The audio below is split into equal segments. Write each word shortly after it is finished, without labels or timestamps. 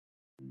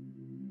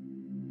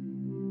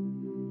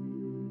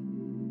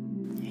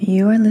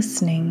You are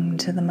listening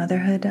to the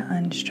Motherhood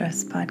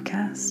Unstressed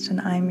podcast, and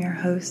I'm your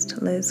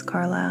host, Liz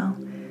Carlisle.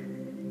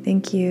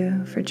 Thank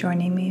you for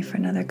joining me for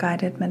another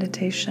guided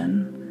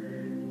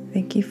meditation.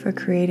 Thank you for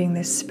creating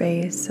this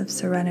space of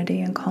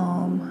serenity and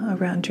calm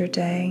around your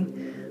day,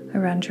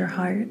 around your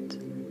heart.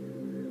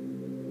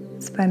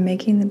 It's by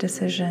making the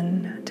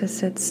decision to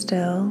sit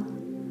still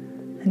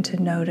and to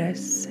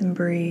notice and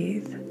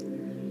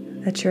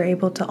breathe that you're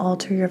able to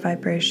alter your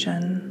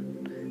vibration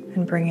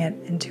and bring it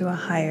into a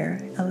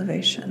higher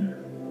elevation.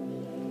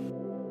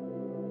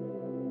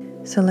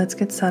 So let's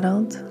get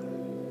settled.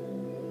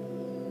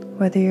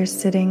 Whether you're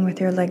sitting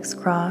with your legs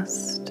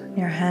crossed,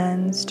 your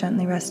hands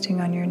gently resting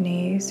on your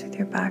knees with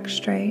your back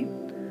straight,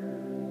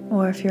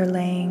 or if you're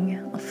laying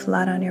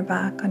flat on your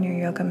back on your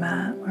yoga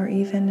mat, or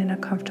even in a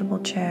comfortable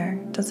chair,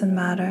 doesn't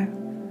matter.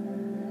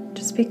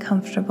 Just be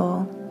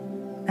comfortable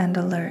and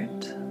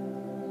alert.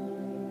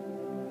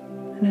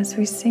 And as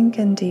we sink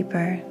in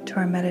deeper to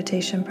our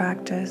meditation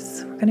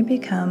practice, we're going to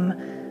become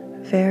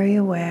very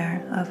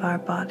aware of our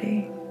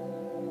body.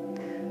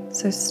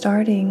 So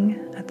starting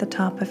at the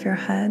top of your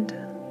head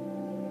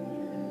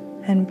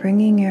and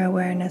bringing your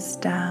awareness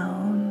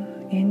down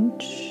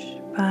inch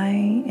by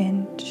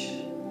inch.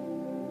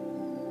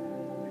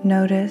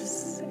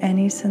 Notice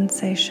any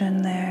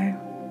sensation there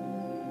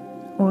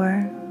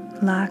or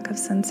lack of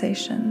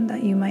sensation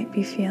that you might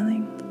be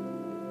feeling.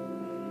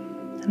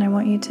 And I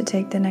want you to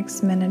take the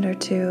next minute or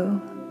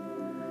two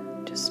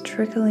just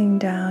trickling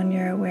down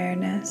your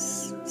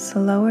awareness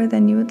slower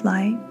than you would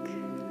like.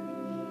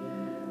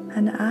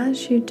 And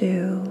as you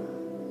do,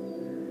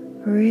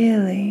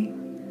 really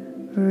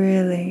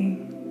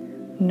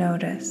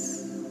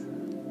notice.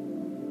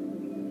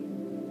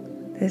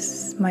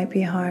 This might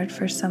be hard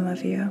for some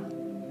of you,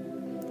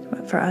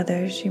 but for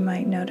others you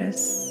might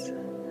notice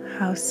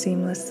how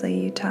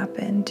seamlessly you tap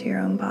into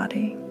your own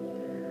body.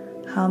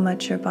 How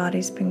much your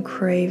body's been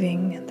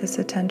craving this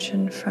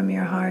attention from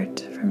your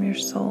heart, from your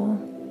soul.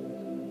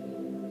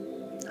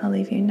 I'll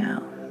leave you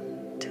now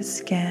to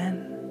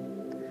scan.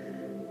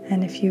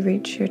 And if you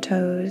reach your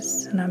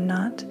toes and I'm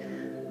not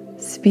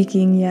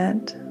speaking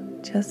yet,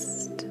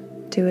 just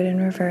do it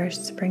in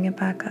reverse. Bring it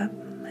back up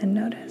and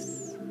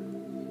notice.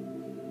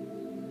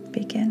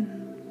 Begin.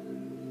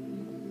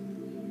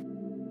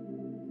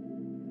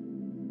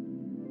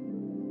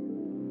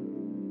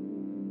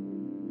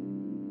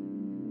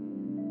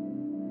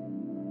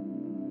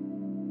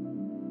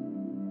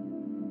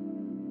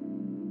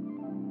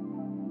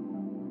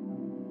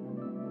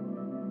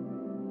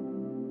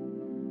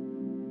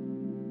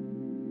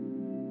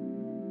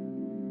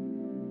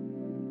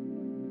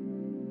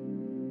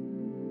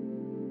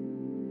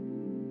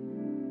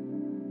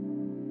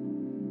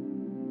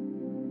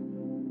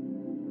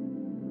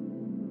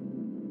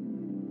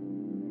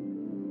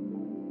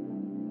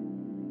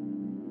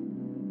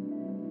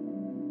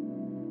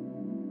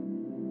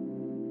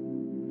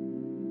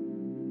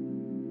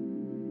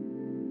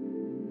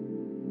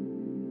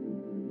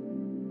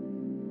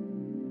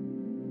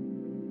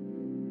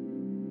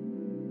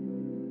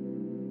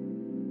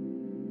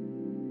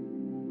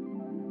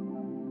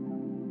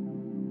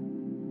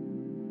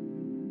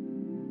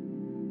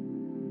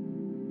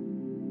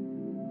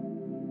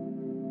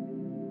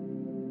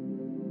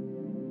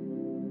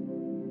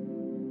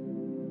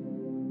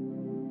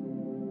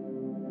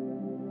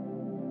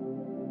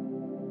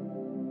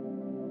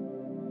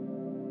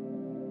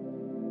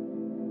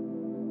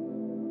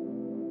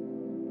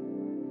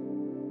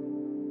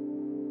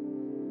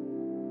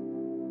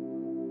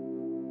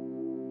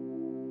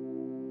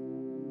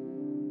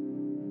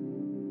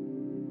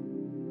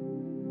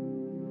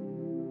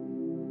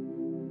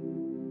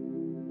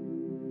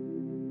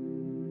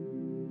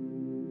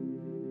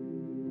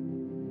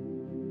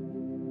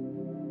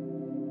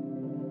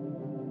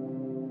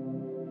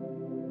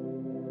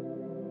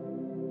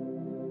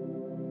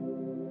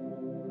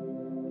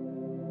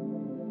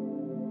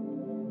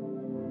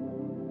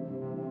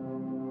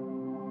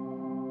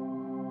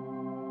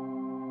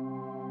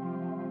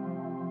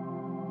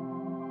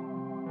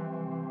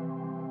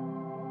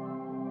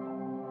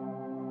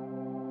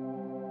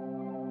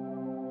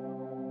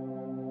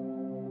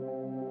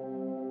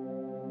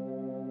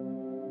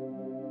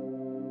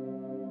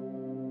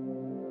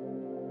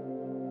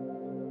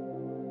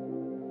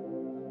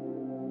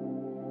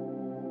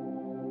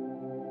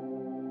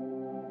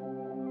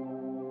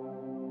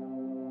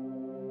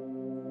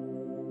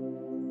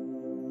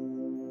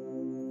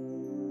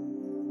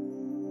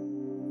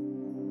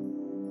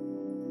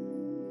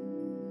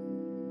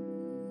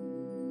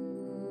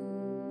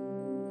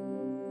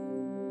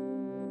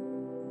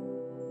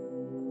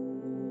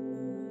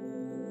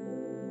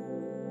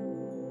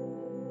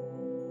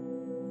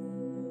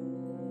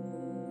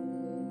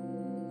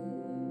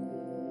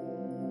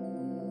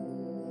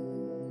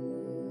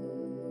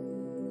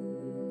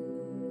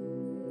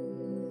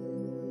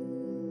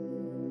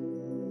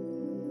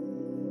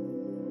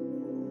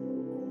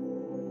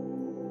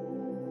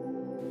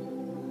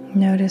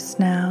 Notice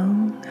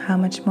now how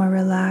much more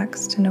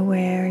relaxed and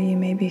aware you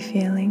may be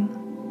feeling,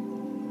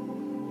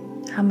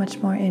 how much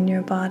more in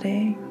your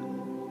body.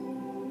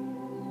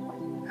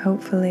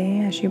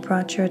 Hopefully, as you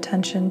brought your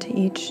attention to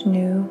each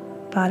new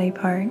body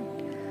part,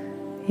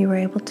 you were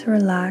able to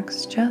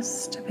relax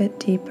just a bit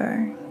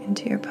deeper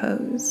into your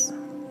pose.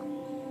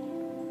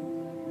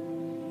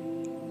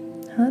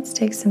 Now let's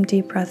take some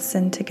deep breaths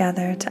in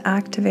together to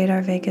activate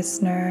our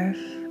vagus nerve,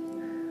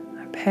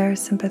 our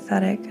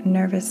parasympathetic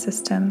nervous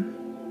system,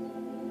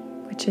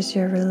 which is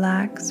your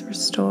relax,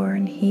 restore,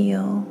 and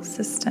heal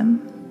system,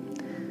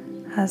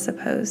 as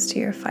opposed to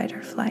your fight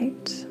or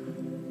flight.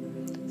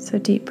 So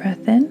deep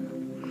breath in,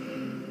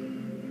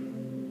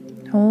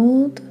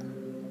 hold,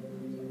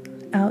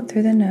 out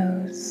through the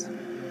nose.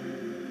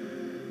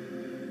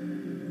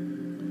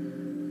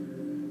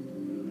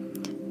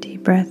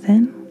 Deep breath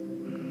in,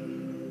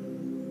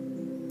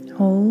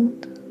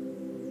 hold,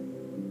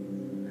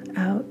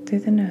 out through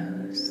the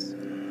nose.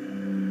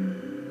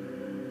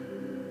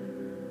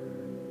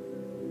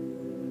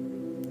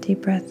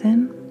 Deep breath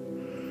in,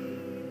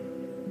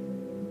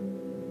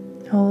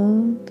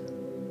 hold,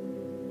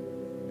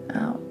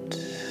 out.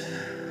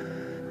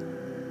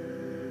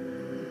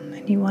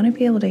 And you want to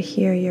be able to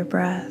hear your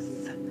breath.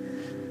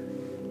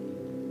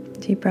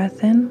 Deep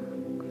breath in,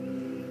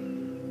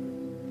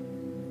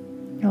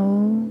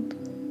 hold,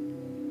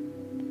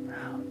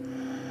 out.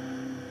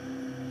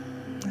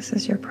 This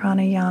is your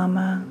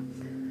pranayama,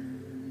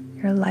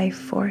 your life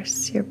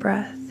force, your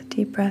breath.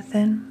 Deep breath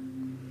in,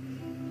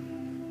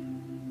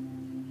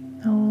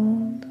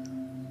 hold,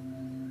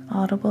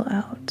 audible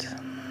out.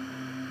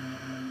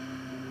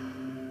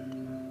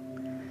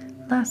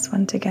 Last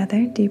one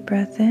together. Deep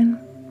breath in,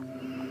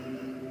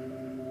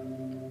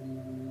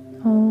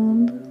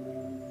 hold,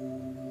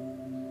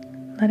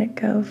 let it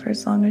go for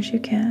as long as you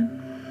can.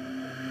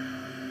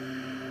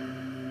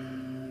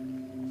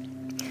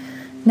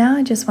 Now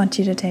I just want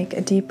you to take a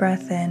deep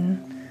breath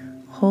in,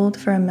 hold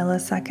for a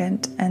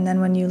millisecond, and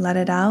then when you let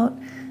it out,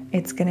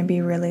 it's going to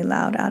be really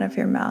loud out of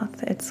your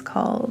mouth. It's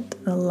called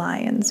the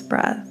lion's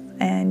breath,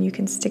 and you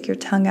can stick your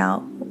tongue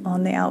out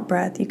on the out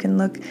breath. You can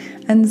look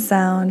and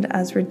sound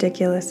as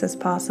ridiculous as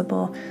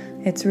possible.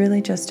 It's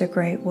really just a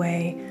great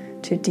way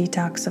to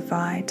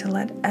detoxify, to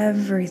let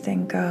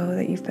everything go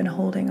that you've been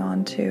holding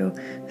on to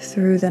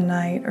through the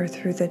night or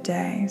through the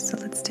day. So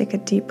let's take a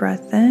deep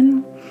breath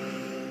in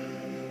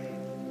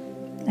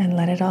and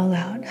let it all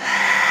out.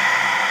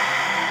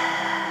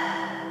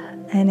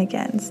 And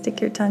again,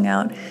 stick your tongue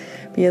out,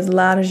 be as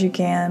loud as you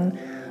can.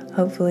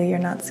 Hopefully you're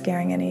not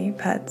scaring any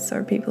pets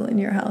or people in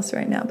your house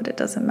right now, but it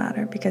doesn't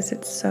matter because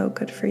it's so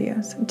good for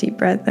you. So deep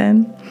breath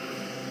in.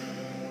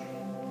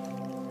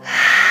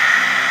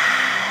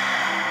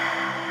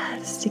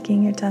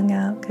 Sticking your tongue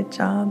out, good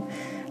job.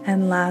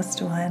 And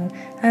last one,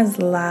 as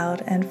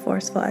loud and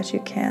forceful as you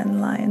can,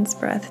 lion's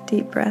breath,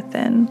 deep breath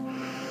in.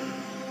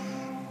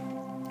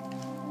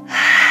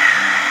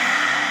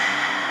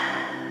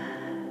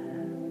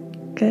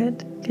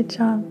 Good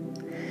job.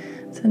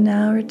 So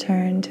now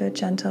return to a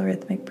gentle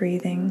rhythmic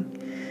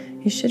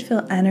breathing. You should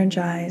feel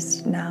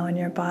energized now in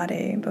your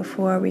body.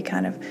 Before we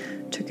kind of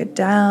took it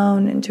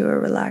down into a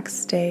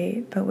relaxed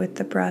state, but with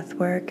the breath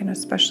work and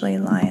especially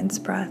lion's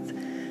breath,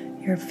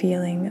 you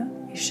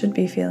should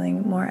be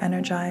feeling more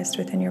energized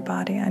within your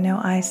body. I know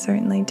I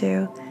certainly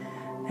do.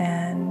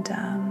 And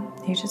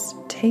you just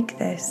take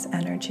this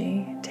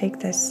energy, take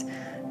this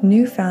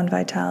newfound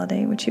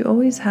vitality, which you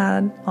always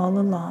had all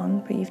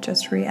along, but you've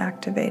just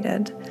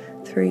reactivated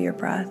through your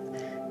breath.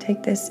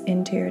 Take this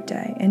into your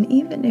day. And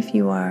even if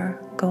you are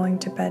going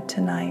to bed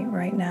tonight,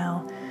 right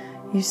now,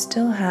 you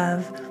still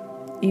have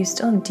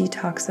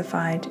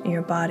detoxified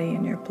your body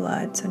and your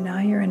blood. So now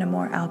you're in a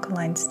more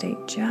alkaline state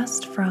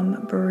just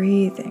from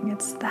breathing.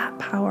 It's that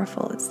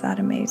powerful. It's that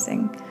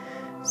amazing.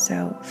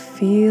 So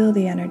feel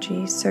the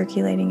energy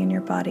circulating in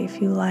your body.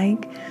 If you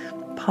like,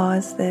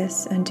 pause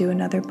this and do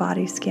another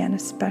body scan,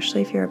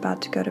 especially if you're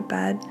about to go to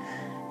bed,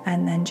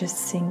 and then just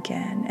sink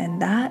in.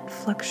 And that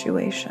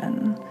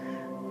fluctuation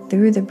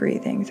through the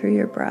breathing, through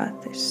your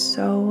breath is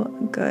so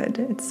good.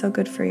 It's so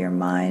good for your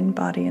mind,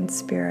 body, and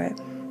spirit.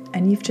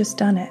 And you've just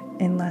done it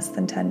in less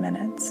than 10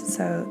 minutes.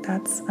 So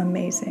that's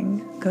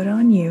amazing. Good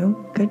on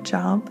you. Good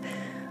job.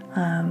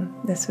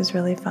 This was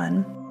really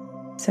fun.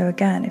 So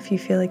again, if you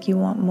feel like you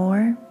want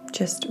more,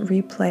 just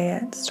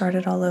replay it, start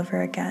it all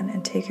over again,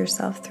 and take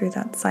yourself through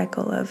that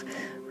cycle of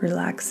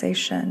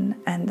relaxation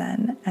and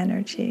then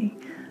energy.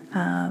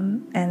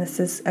 And this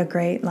is a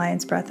great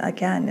lion's breath.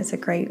 Again, it's a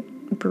great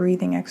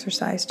breathing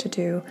exercise to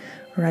do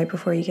right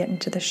before you get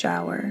into the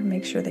shower.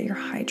 Make sure that you're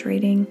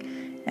hydrating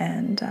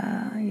and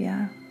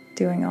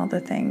doing all the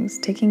things,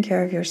 taking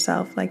care of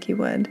yourself like you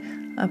would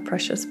a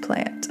precious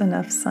plant.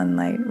 Enough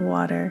sunlight,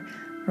 water,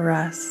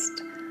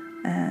 rest,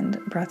 and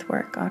breath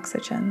work,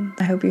 oxygen.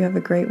 I hope you have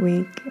a great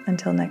week.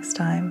 Until next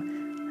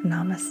time,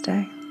 namaste.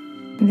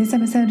 This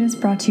episode is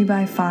brought to you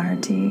by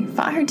Faherty.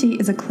 Faherty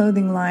is a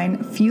clothing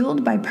line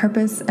fueled by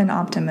purpose and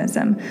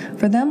optimism.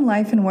 For them,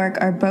 life and work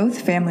are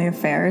both family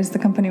affairs. The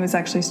company was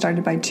actually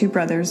started by two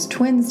brothers,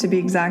 twins to be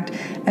exact,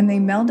 and they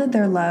melded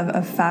their love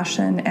of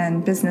fashion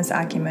and business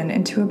acumen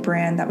into a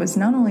brand that was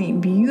not only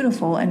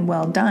beautiful and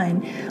well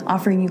done,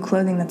 offering you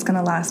clothing that's going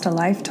to last a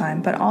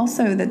lifetime, but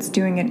also that's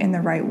doing it in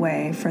the right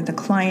way for the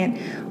client,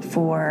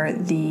 for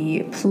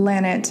the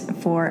planet,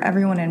 for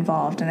everyone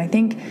involved. And I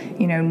think,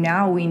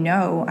 now we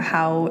know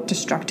how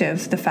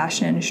destructive the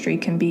fashion industry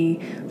can be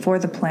for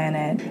the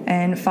planet,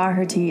 and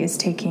Faherty is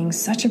taking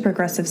such a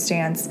progressive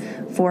stance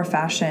for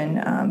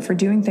fashion, for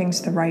doing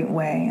things the right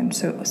way. I'm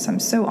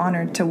so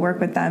honored to work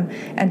with them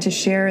and to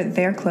share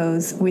their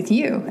clothes with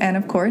you. And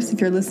of course,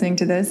 if you're listening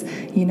to this,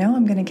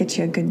 I'm going to get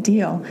you a good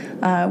deal.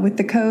 With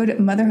the code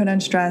Motherhood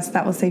Unstressed,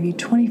 that will save you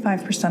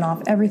 25%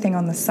 off everything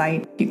on the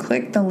site. You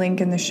click the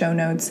link in the show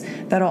notes,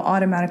 that'll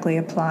automatically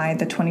apply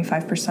the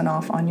 25%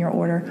 off on your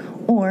order.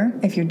 Or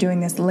if you're doing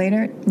this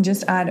later,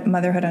 just add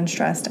Motherhood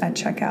Unstressed at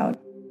checkout.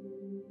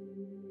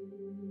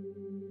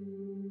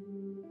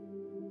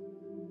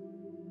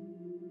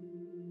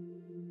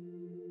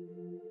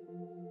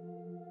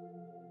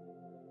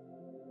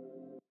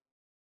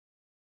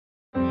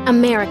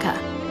 America.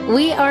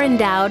 We are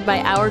endowed by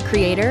our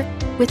Creator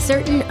with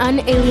certain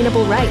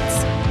unalienable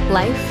rights: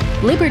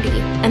 life, liberty,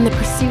 and the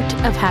pursuit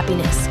of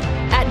happiness.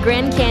 At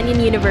Grand Canyon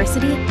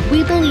University,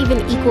 we believe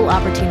in equal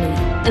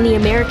opportunity, and the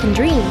American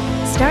dream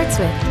starts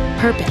with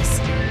purpose.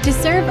 To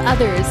serve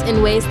others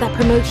in ways that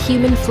promote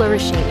human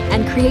flourishing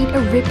and create a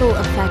ripple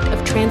effect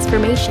of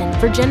transformation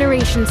for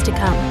generations to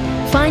come.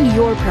 Find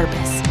your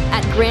purpose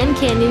at Grand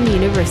Canyon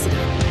University.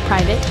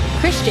 Private,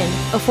 Christian,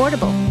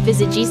 affordable.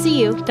 Visit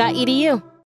gcu.edu.